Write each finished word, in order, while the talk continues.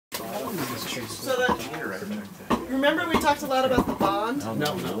So that, remember we talked a lot about the bond?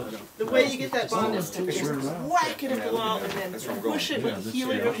 No. The way you get that bond is to just whack it at the wall and then push it with the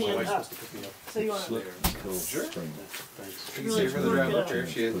heel of your hand up. So you want to really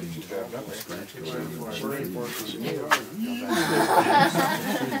work it up.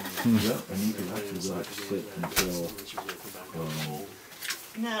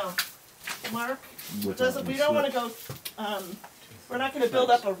 Now, Mark, we don't want to go, we're not going to build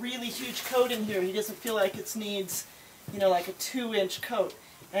up a really huge coat in here. He doesn't feel like it needs, you know, like a 2-inch coat.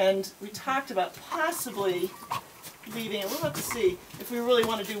 And we talked about possibly leaving, we'll have to see if we really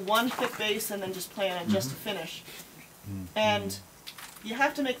want to do one thick base and then just plan on just a finish. And you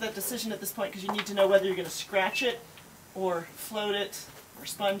have to make that decision at this point because you need to know whether you're going to scratch it or float it or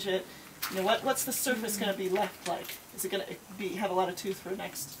sponge it. You know, what's the surface going to be left like? Is it going to have a lot of tooth for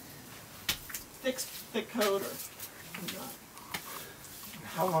next thick coat or not?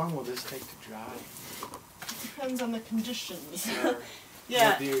 How long will this take to dry? It depends on the conditions.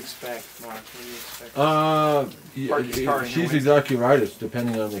 Yeah. What do you expect, Mark? What do you expect? She's exactly right. It's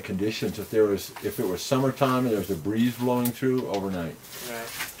depending on the conditions. If it was summertime and there's a breeze blowing through, overnight. Right.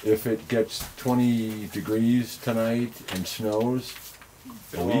 If it gets 20 degrees tonight and snows,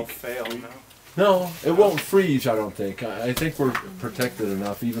 a week. Fail, no? No, it won't freeze. I don't think. I think we're protected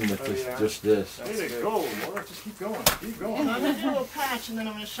enough, even with just this. Way to go, Laura. Just keep going. Keep going. And I'm going to do a little patch, and then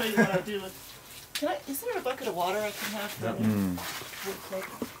I'm going to show you what I do with. Is there a bucket of water I can have?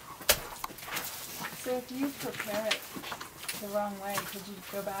 So if you prepare it the wrong way, could you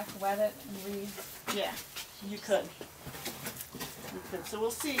go back, wet it, and Yeah, you could. So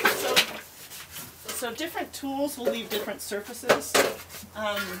we'll see. So different tools will leave different surfaces.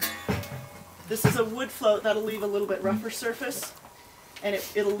 This is a wood float that'll leave a little bit rougher surface, and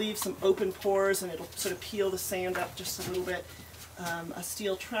it'll leave some open pores, and it'll sort of peel the sand up just a little bit. A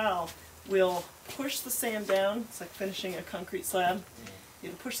steel trowel will push the sand down. It's like finishing a concrete slab.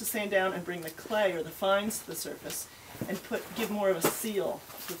 It'll push the sand down and bring the clay or the fines to the surface, and give more of a seal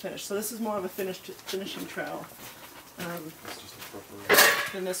to the finish. So this is more of a finishing trowel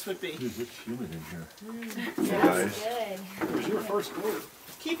than this would be. Dude, it's humid in here. That's good. It was your first word.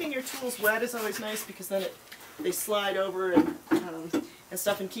 Keeping your tools wet is always nice because then they slide over and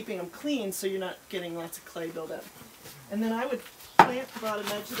stuff, and keeping them clean so you're not getting lots of clay buildup. And then I would plant the bottom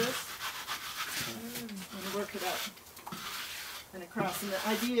edge of this and work it up and across. And the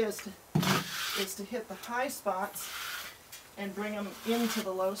idea is to hit the high spots and bring them into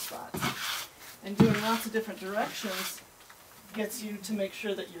the low spots. And doing lots of different directions gets you to make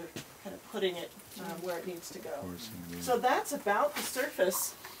sure that you're kind of putting it where it needs to go. So that's about the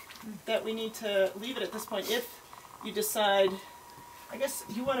surface that we need to leave it at this point. If you decide, I guess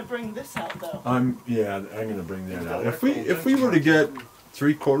you want to bring this out though. I'm going to bring that out. If we were to get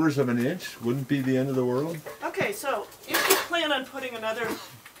 3/4 of an inch, wouldn't be the end of the world. Okay, so if you plan on putting another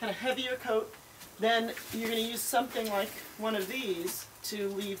kind of heavier coat, then you're going to use something like one of these to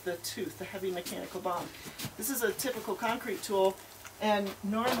leave the tooth, the heavy mechanical bond. This is a typical concrete tool, and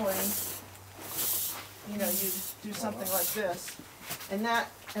normally, you know, you do something like this, and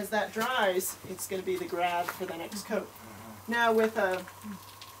that, as that dries, it's going to be the grab for the next coat. Now with a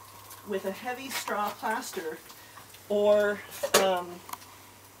heavy straw plaster, or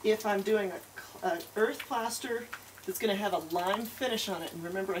if I'm doing a earth plaster that's going to have a lime finish on it, and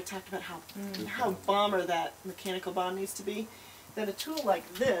remember I talked about how bomber that mechanical bond needs to be, then a tool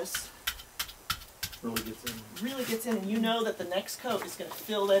like this really gets in, and you know that the next coat is going to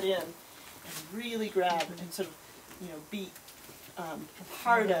fill that in and really grab and sort of, you know, be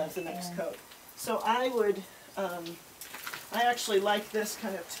part of the next coat. So I actually like this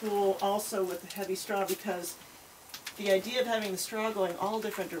kind of tool also with the heavy straw, because the idea of having the straw going all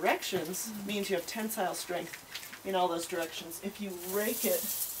different directions means you have tensile strength in all those directions. If you rake it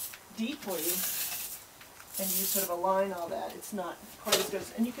deeply and you sort of align all that, it's not quite as good.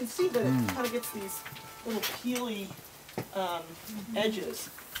 And you can see that it kind of gets these little peely edges.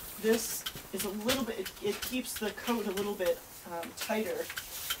 This is a little bit, it keeps the coat a little bit tighter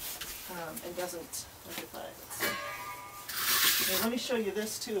and doesn't, let's see. Okay, let me show you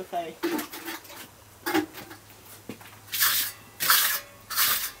this too if I...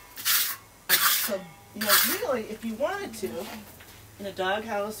 So, you know, really, if you wanted to, in a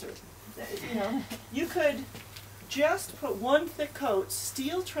doghouse or, you know, you could just put one thick coat,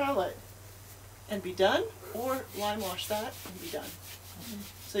 steel trowel it, and be done, or lime wash that and be done.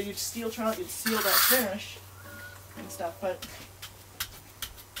 So you'd steel trowel it, you'd seal that finish and stuff, but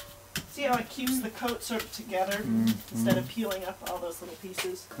see how it keeps the coat sort of together instead of peeling up all those little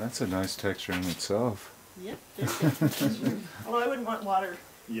pieces? That's a nice texture in itself. Yep. Although I wouldn't want water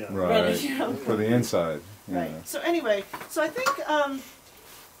Yeah. Right. ready, you know. For the inside. Yeah. Right. So anyway, so I think,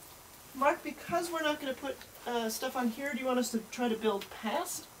 Mark, because we're not going to put stuff on here, do you want us to try to build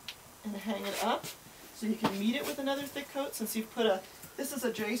past and hang it up so you can meet it with another thick coat? Since you've put this is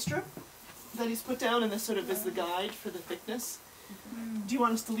a J strip that he's put down, and this sort of is the guide for the thickness. Do you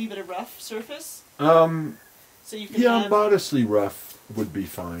want us to leave it a rough surface? So you can Yeah, add... modestly rough would be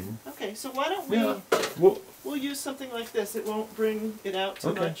fine. Okay, so why don't we... Yeah. Well, We'll use something like this. It won't bring it out too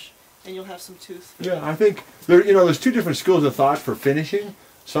Okay. much, and you'll have some tooth. yeah, I think there's two different schools of thought for finishing.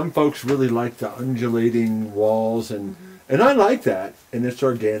 Some folks really like the undulating walls, and I like that, and it's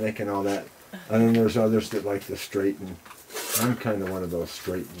organic and all that. And then there's others that like the straighten. I'm kind of one of those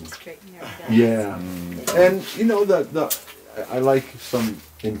straighten. Straighten your back. Yeah, and you know I like some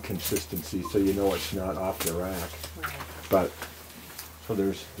inconsistency, so you know it's not off the rack. Right. But so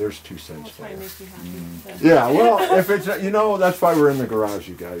there's 2 cents We'll for try you. and make you happy. So. Yeah, well, if it's that's why we're in the garage,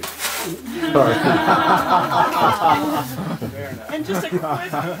 you guys. Sorry. Fair enough. And just a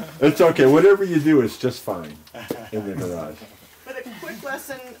quick, It's okay. Whatever you do is just fine in the garage. but a quick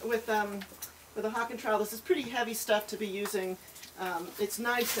lesson with a hawk and trowel. This is pretty heavy stuff to be using. It's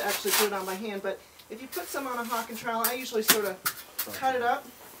nice to actually put it on my hand, but if you put some on a hawk and trowel, I usually sort of cut it up,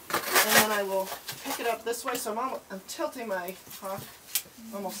 and then I will pick it up this way. So I'm tilting my hawk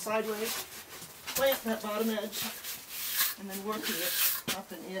almost sideways, plant that bottom edge, and then working it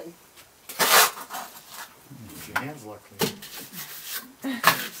up and in. Your hands look clean.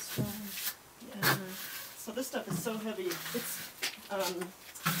 Yeah. So this stuff is so heavy.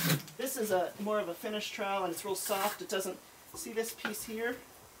 This is more of a finished trowel, and it's real soft. It doesn't, see this piece here?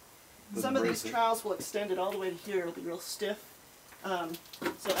 Some of these trowels will extend it all the way to here. It'll be real stiff.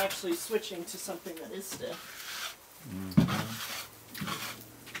 So actually switching to something that is stiff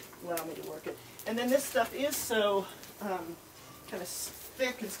allow me to work it. And then this stuff is so kind of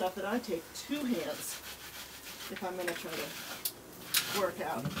thick and stuff that I take 2 hands if I'm going to try to work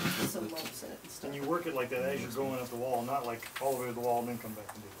out some lumps in it and stuff. And you work it like that as you're going up the wall, not like all the way to the wall and then come back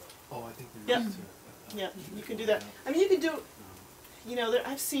and do that. Oh, I think Yep. Yeah, you can do that. I mean, you can do,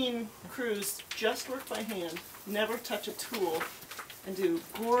 I've seen crews just work by hand, never touch a tool, and do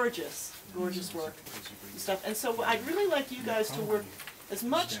gorgeous, gorgeous work and stuff. And so I'd really like you guys to work as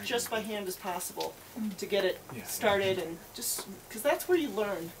much just by hand as possible to get it started, and just, because that's where you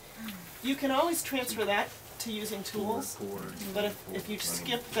learn. You can always transfer that to using tools, but if you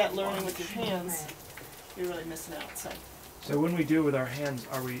skip that learning with your hands, you're really missing out. So when we do it with our hands,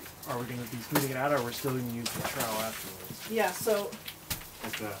 are we going to be smoothing it out, or we're still going to use the trowel afterwards? Yeah, so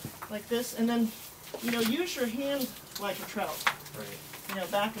Like that. like this, and then use your hand like a trowel.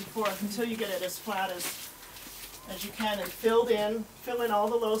 Right. Back and forth until you get it as flat as you can, and fill in all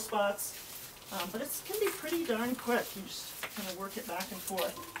the low spots. But it can be pretty darn quick. You just kind of work it back and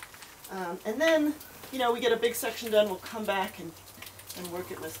forth. And then, we get a big section done, we'll come back and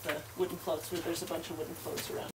work it with the wooden floats. There's a bunch of wooden floats around.